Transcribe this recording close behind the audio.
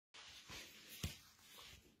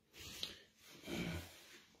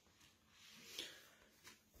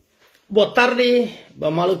Boa tarde,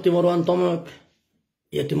 Bamaluk Timoruan Tomak,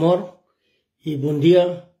 ya Timor, y buen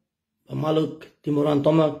día, Bamaluk Timoruan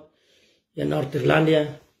Tomak, ya North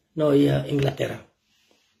Irlandia, no ya Inglaterra.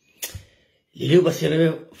 Liliu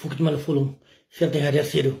basirebe Fokit mal fulun, cierto hadir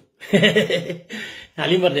siru.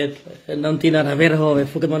 Alimar det, nanti na verho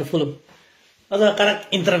Fokit mal fulun. Ada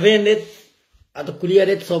karak intervenir atau kuliah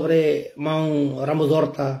det sobre mau ramos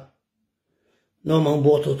horta, no mau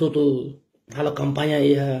boto tutu halo kampanye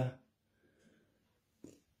ya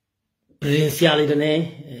presidencial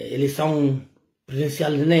idane, eleição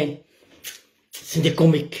presidencial idane, sinde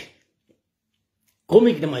komik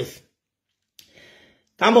demais.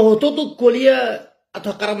 Tambah tutu kuliah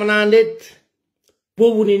atau karamanan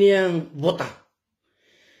povo yang vota.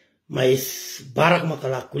 Mas barak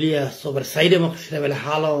makala kuliah sobre saída mak escreve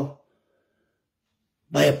halo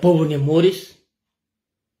baya povo ni moris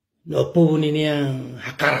no povo ni yang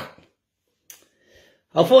hakarak.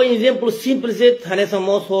 Afo exemplo simples hanesa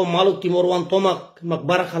moso maluk Timoruan tomak mak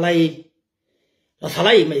barak halai las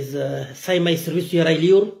halai mas sai mais serviço ya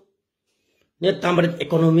liur net tambah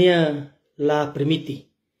ekonomia la permite.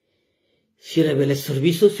 Si revela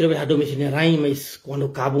serviço, si revela domicílio rain, mas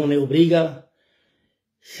quando cabo ne obriga,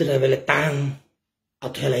 si revela tan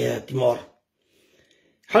até Timor.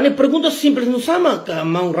 Há uma pergunta simples no sama que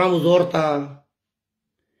mau ramos horta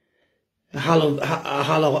halo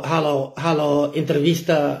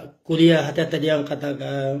entrevista kuliah até yang kata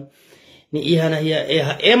ni iha na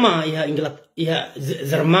iha ema iha iha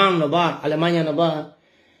Jerman no ba Alemanha no ba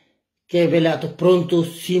que vela to pronto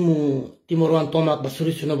simu Timoruan tomak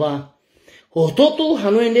basurisu no ba. Oh toto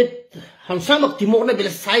hanuenet hansamak Timor na bila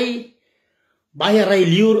sai bahaya rai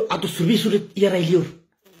liur atau serviço ia rai liur.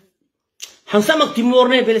 Hansamak Timor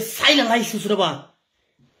na bila sai la rai sudah ba.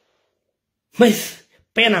 Mas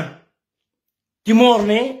pena Timor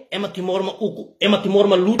ne ema Timor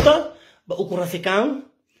ma luta ba uku rasikang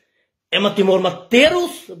ema Timor ma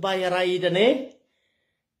terus bahaya rai dane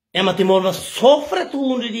ema Timor ma sofre tu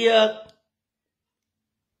onde dia.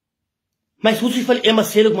 Mas se fala ema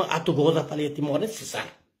seluk ma atu goza fala Timor necessário.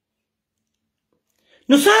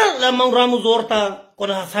 Não sabe lá mau ramos horta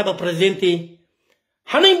quando sabe presente.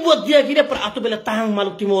 Hanai buat dia kira per atu bela tahang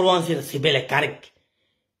maluk Timoruan si bela karek.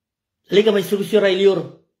 Liga mais serviço rai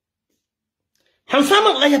liur. Han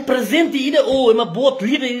sama lá presente ida ema buat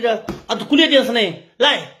lida ida atu kuliah dia sana.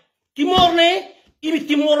 Lai Timor ne imi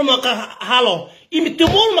Timor ma ka halo. Imi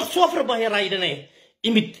Timor ma sofre bahaya rai ne.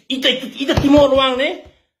 Imi ita Timor wang ne.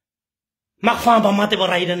 Mak famba mate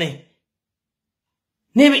barai dane.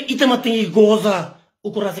 Nebe ita mati goza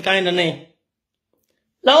ukurasi kain dane.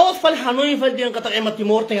 Laos fal Hanoi fal dia kata ema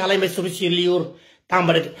Timor teng alai mai serviço liur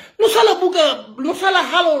tambah. No sala buka, no sala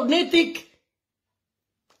halo netik.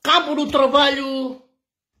 Campo do trabalho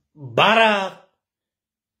bara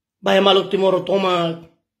vai maluk Timor toma.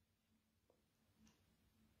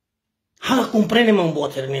 Hala compreende mang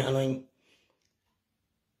buat ni Hanoi.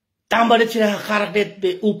 Tambah de cira karakter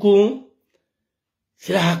be ukung.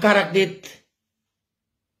 Sila hakarak dit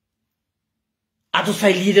atau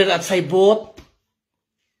saya leader atau saya bot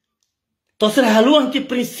to sila haluan ti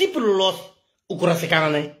prinsipio los ukura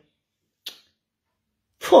sekane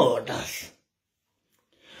fodas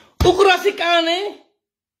ukura sekane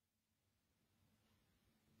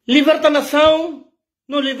liberta nação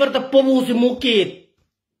no liberta povo se mukit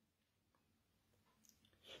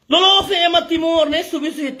lolo se ema Timor ne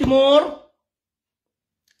subisi Timor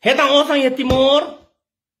hetang osang ya Timor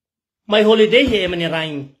my holiday he emene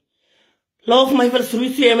rain. Love my first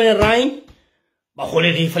service he emene rain. Ba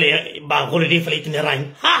holiday fale itine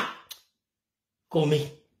rain. Ha!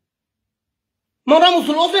 Come. Moramos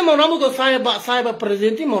lose, moramos ko saiba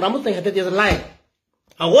presente, moramos tem até dia lá.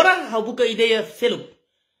 Agora, ha buka ideia selo.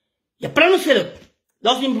 Ya plano selo.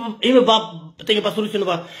 Love im ba tem pa solução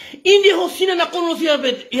ba. Indi hosina na conhecia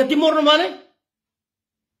bet. Ya Timor no mane.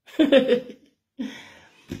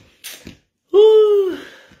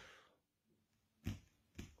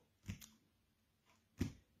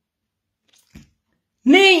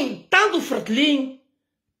 Nem tanto Fretlin,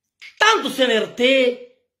 tanto CNRT,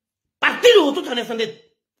 partido outro tá nessa net.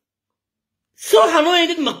 Só Hanoi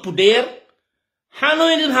dit mak poder,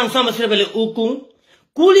 Hanoi dit hansama serbele ukung,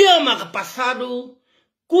 kuliah mak passado,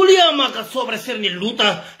 kuliah mak sobre ser ni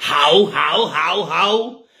luta,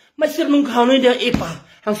 how, mas ser nunca Hanoi dia epa,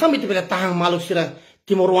 hansama itu bela tahang maluk sira,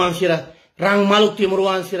 Timoruan sira, rang maluk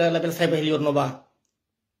Timoruan sira, la bela sai behlior no ba.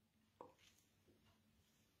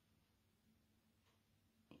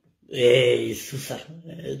 Susah,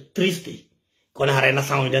 triste. Kona harena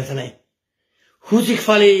sangu dan sana. Husik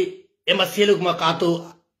fali ema seluk makato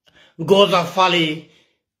goza fali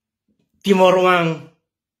Timoruan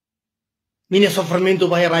Minha sofrimento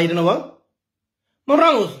vai rair na bang.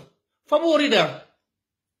 Morangos, favorita.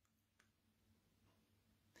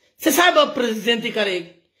 Você sabe o presidente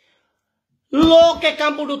care? Lo que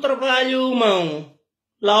campo do trabalho, mão.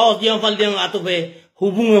 Lá os dias falam ato be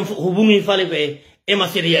hubungi fale be. Ema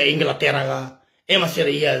seria Inglaterra ga, ema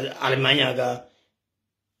seria Alemanha ga.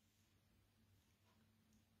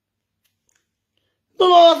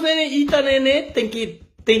 Los nene ita nene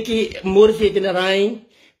tem que morrer de rain.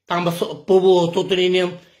 Tamba povo todo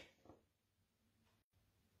nene.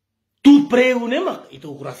 Tu prego ne mak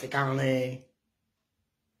itu kurasa kane.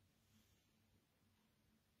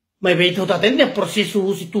 Mas bem então tá dentro processo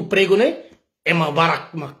usi tu prego ne. Ema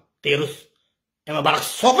barak mak terus. Ema barak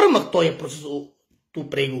sofre mak toya processo tu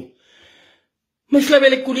prego. Mas lá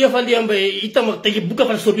bele kuliah faliam be ita mak tegi buka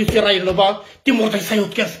fal serviço raio no ba. Timor tai sai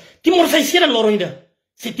hotkers. Timor sai sira loro ainda.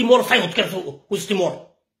 Se Timor sai hotkers us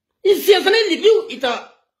Timor. E se essa nem liu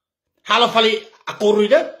ita hala fali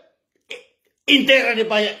acorrida. Intera de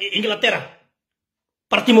paia Inglaterra.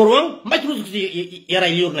 Para Timor mais terus que era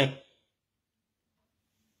liur né.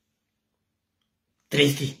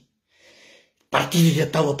 Triste. Partido de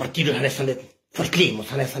tawa partido hanesandet.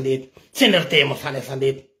 Verklimos hanesandet. Senertemos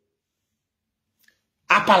hanesandet.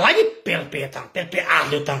 Apalagi perpetan,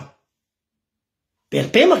 perpetuam.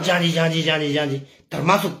 Perpema janji.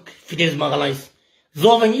 Termasuk Fidelis Magalhães.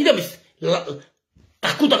 Jovem ainda bis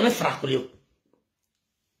takut akan fraco liu.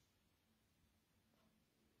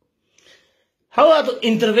 How to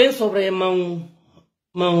intervene sobre mão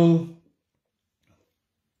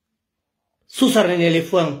susar ne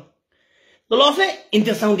liafuan. Lolose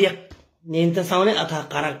intenção dia, ne intenção ne ata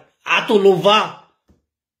karak atu lova.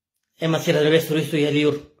 Ema sira revés isso ia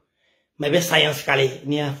liur. Mas bem sayang sekali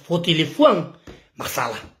nia foto liafuan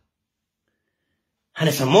masalah.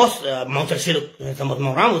 Hanesamos mau tersiru, hanesamos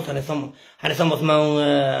mau rambut, hanesamos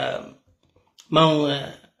mau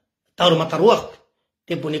taruh mata ruak.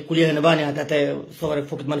 Tempo ni kuliah na bani até sobre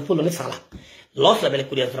Fokit manu fulun ne salah. Los la bele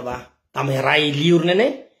kuliah trabalho. Também rai liur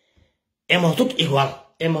nene. Ema tudo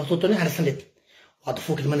igual. Ema tudo ne harus sendiri. Waktu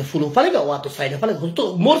Fokit manu fulun paling gak waktu saya paling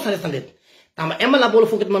tudo mor harus sendiri. Também ema la bola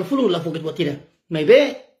Fokit manu fulun la Fokit buat tidak.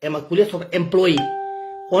 Maybe ema kuliah sobre employee.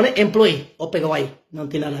 One employee o pegawai não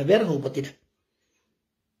tem nada a ver com buat tidak.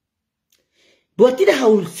 Buat tidak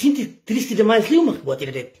haul sinti triste demais liu mak buat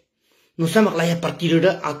tidak. Não sama lá a partir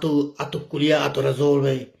da atu kuliah atu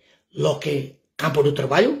resolve lo que campo do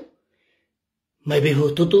trabalho. Mas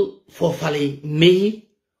beho tudo for fale mei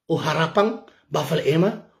o harapan ba fale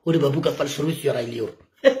ema o de babuka fale serviço ya liur.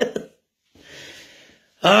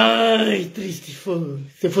 Ai, triste foi.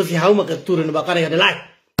 Se fosse uma captura no bacana de lá.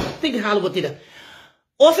 Tem que halo buat tidak.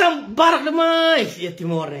 Osam barak demais ya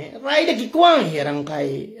Timor ne. Rai daqui kuang herang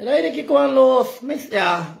kai. Rai daqui kuang los mas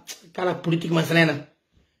ya cara politik masalena.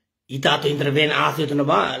 Ita to intervene asio to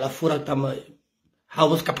ba la fura tam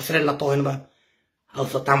haus capacidade la tohen ba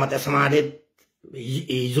haus tama te samade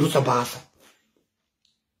e jurusa basa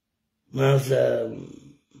mas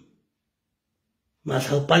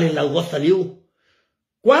hau pali la gosta liu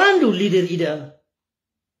quando líder ida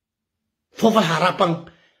fofa harapan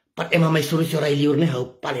pat ema mai solusi rai liur ne hau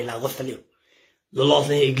pali la gosta liu lolos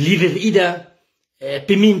ne líder ida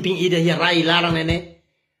pemimpin ida ya rai larang ne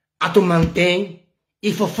atu mantém.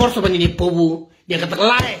 E for força para ninguém povo dia kata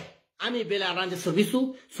lare ami bela arrange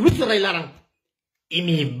serviço rai larang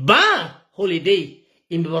imi ba holiday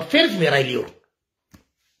imi ba férias me rai liur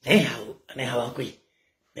ne hau akui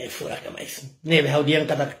ne fura ka mais ne hau dia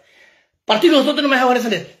kata partido todo no me hau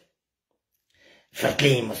hanesandet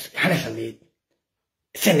verklimos hanesandet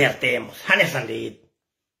senertemos hanesandet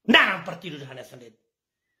narang partido hanesandet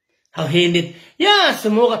hau hendet ya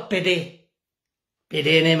semoga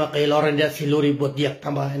PD ne makai loren dia siluri buat dia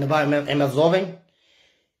tambah ena ema jovem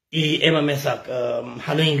e ema mesak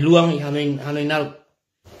hanuin luang e hanuin nal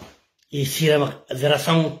e sira mak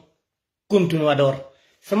geração continuador.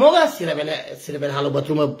 Semoga sira bela halo buat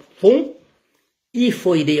rumah fun e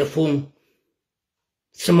foi ideia fun.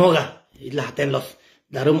 Semoga ilah tenlos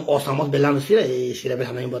darum osamos belano sira bela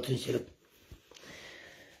hanuin buat sira.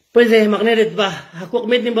 Pois é, magnedet ba aku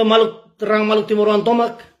met ni ba maluk terang maluk Timoran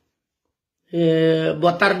tomak.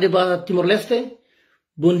 Boa tarde para Timor-Leste,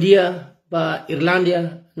 bom dia para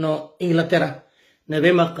Irlândia, no Inglaterra.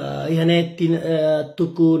 Nevemak ihane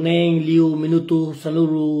tuku neng liu minuto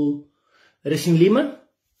saluru resim lima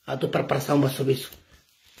atau preparação para serviço.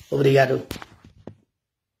 Obrigado.